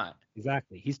to or not.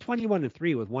 Exactly. He's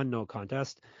 21-3 with 1 no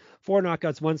contest, 4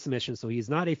 knockouts, 1 submission. So he's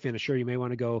not a finisher. You may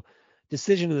want to go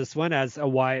decision in this one, as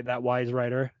that wise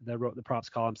writer that wrote the props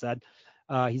column said.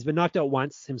 He's been knocked out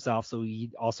once himself, so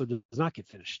he also does not get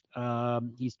finished.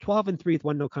 He's 12-3 with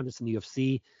 1 no contest in the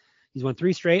UFC. He's won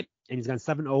 3 straight, and he's gone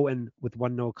 7-0 and with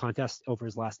 1 no contest over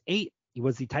his last 8. He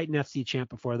was the Titan FC champ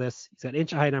before this. He's got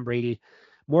inch height on Brady.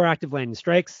 More active landing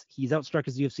strikes. He's outstruck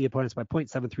his UFC opponents by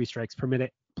 0.73 strikes per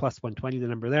minute, plus 120, the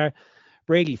number there.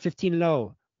 Brady,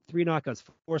 15-0, 3 knockouts,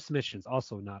 4 submissions.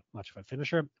 Also not much of a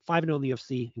finisher. 5-0 in the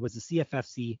UFC. He was the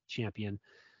CFFC champion.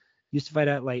 Used to fight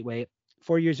at lightweight.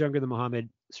 4 years younger than Muhammad.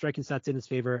 Striking stats in his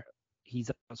favor. He's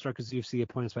outstruck his UFC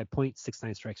opponents by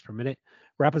 0.69 strikes per minute.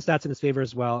 Grappling stats in his favor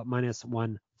as well, minus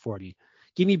 140.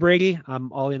 Give me Brady.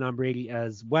 I'm all in on Brady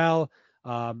as well.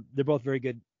 They're both very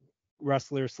good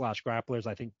wrestlers / grapplers.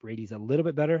 I think Brady's a little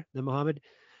bit better than Muhammad.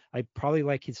 I probably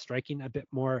like his striking a bit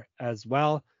more as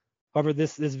well. However,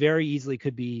 this very easily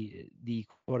could be the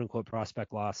quote unquote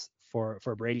prospect loss for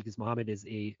Brady, because Muhammad is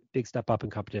a big step up in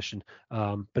competition.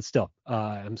 But still,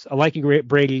 I'm liking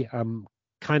Brady. I'm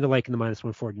kind of liking the minus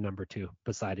 140 number too,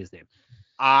 beside his name.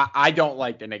 I don't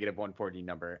like the negative 140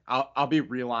 number. I'll be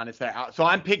real honest there. So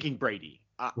I'm picking Brady.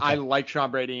 Okay. I like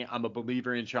Sean Brady. I'm a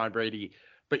believer in Sean Brady.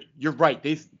 But you're right.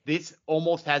 This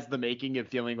almost has the making of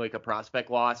feeling like a prospect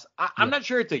loss. I'm not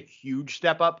sure it's a huge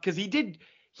step up, because he did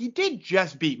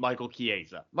just beat Michael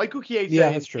Chiesa. Michael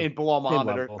Chiesa and Bilal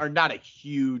Muhammad are not a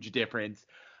huge difference.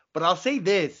 But I'll say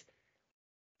this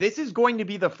is going to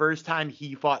be the first time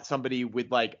he fought somebody with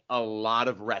like a lot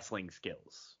of wrestling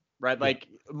skills, right? Like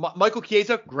Michael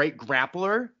Chiesa, great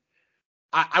grappler.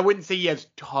 I wouldn't say he has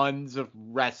tons of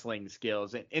wrestling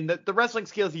skills. And the wrestling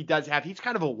skills he does have, he's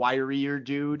kind of a wirier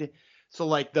dude. So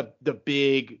like the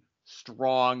big,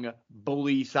 strong,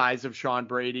 bully size of Sean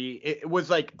Brady, it was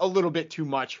like a little bit too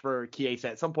much for Chiesa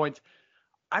at some points.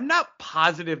 I'm not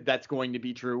positive that's going to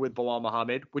be true with Bilal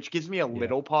Muhammad, which gives me a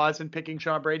little pause in picking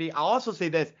Sean Brady. I'll also say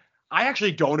this. I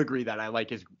actually don't agree that I like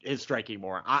his striking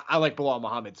more. I like Bilal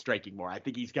Muhammad's striking more. I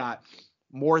think he's got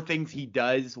more things he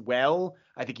does well.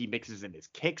 I think he mixes in his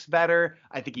kicks better.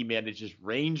 I think he manages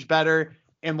range better.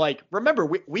 And like, remember,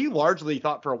 we largely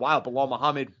thought for a while Bilal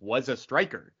Muhammad was a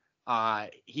striker.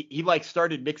 He like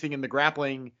started mixing in the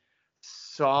grappling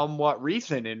somewhat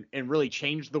recent and really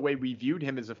changed the way we viewed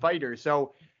him as a fighter.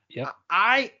 So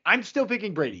I'm still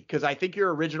picking Brady, because I think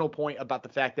your original point about the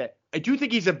fact that I do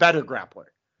think he's a better grappler.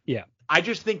 Yeah. I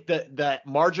just think that the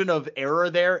margin of error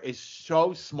there is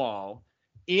so small.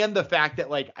 And the fact that,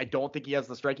 like, I don't think he has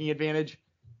the striking advantage,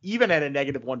 even at a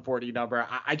negative 140 number,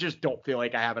 I just don't feel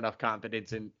like I have enough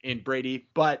confidence in Brady.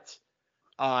 But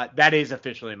that is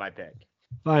officially my pick.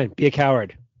 Fine. Be a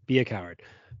coward.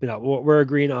 But no, we're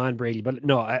agreeing on Brady. But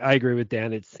no, I agree with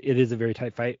Dan. It is a very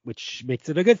tight fight, which makes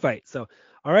it a good fight. So,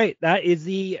 all right, that is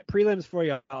the prelims for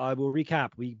you. We'll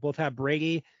recap. We both have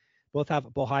Brady, both have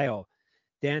Bohayo.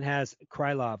 Dan has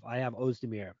Krylov. I have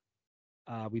Ozdemir.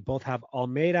 We both have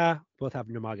Almeida, both have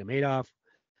Nurmagomedov.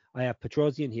 I have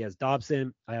Petrosian. He has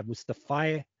Dobson. I have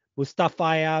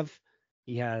Mustafayev.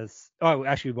 He has. Oh,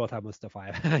 actually, we both have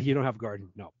Mustafayev. You don't have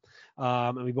Gordon. No.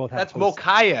 And we both have. That's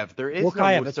Mokayev. There is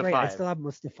Mokayev. No That's right. I still have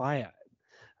Mustafayev.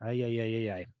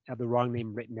 Yeah. I have the wrong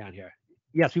name written down here.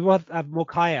 Yes, we both have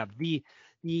Mokayev, the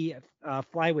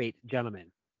flyweight gentleman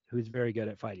who's very good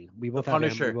at fighting. We both have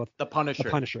the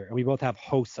Punisher, and we both have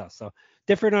Hossa. So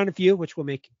different on a few, which will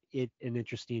make it an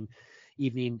interesting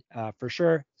evening for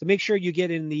sure. So make sure you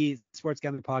get in the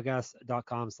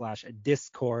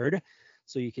sportsgamblingpodcast.com/discord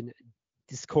so you can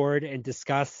discord and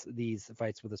discuss these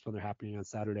fights with us when they're happening on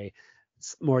Saturday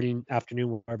morning,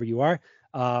 afternoon, wherever you are.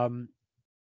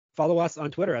 Follow us on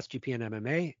Twitter, SGPN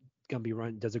MMA.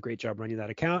 Gumby does a great job running that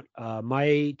account.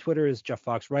 My Twitter is Jeff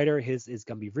Fox Writer. His is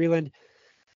Gumby Vreeland.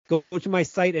 Go to my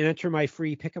site and enter my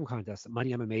free pick'em contest at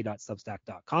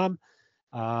moneymma.substack.com.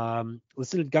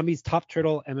 Listen to Gumby's Top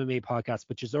Turtle MMA podcast,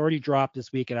 which has already dropped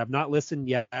this week, and I've not listened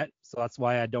yet, so that's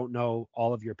why I don't know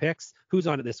all of your picks. Who's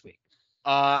on it this week?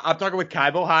 I'm talking with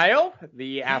Kai Ohio,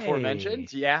 the Hey. aforementioned,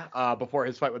 before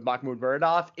his fight with Mahmoud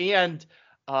Muradov. And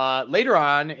later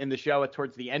on in the show,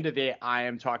 towards the end of it, I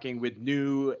am talking with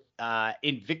new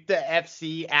Invicta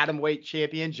FC atomweight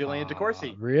champion, Jillian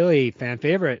DeCourcy. Really? Fan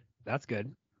favorite. That's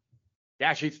good.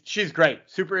 Yeah, she's great.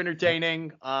 Super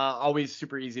entertaining. Always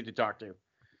super easy to talk to.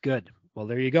 Good. Well,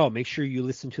 there you go. Make sure you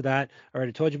listen to that. I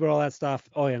already told you about all that stuff.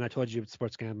 Oh, yeah, and I told you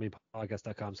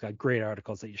sportsgamblingpodcast.com. It's got great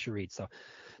articles that you should read. So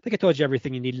I think I told you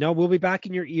everything you need to know. We'll be back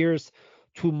in your ears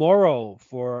tomorrow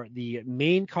for the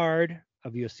main card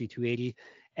of UFC 280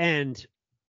 and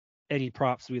any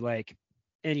props we like,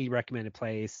 any recommended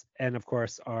plays, and of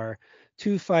course our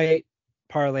 2-fight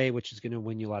parlay, which is going to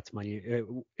win you lots of money.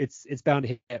 It's bound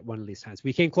to hit one of these times.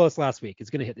 We came close last week. It's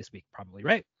going to hit this week probably,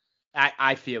 right?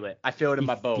 I feel it. I feel it in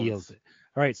my bones. Feels it.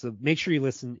 All right, so make sure you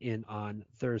listen in on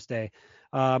Thursday.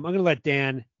 I'm going to let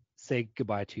Dan say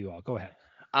goodbye to you all. Go ahead.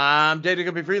 I'm David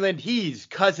Guppy Freeland. He's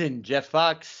cousin Jeff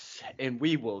Fox, and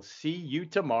we will see you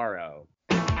tomorrow.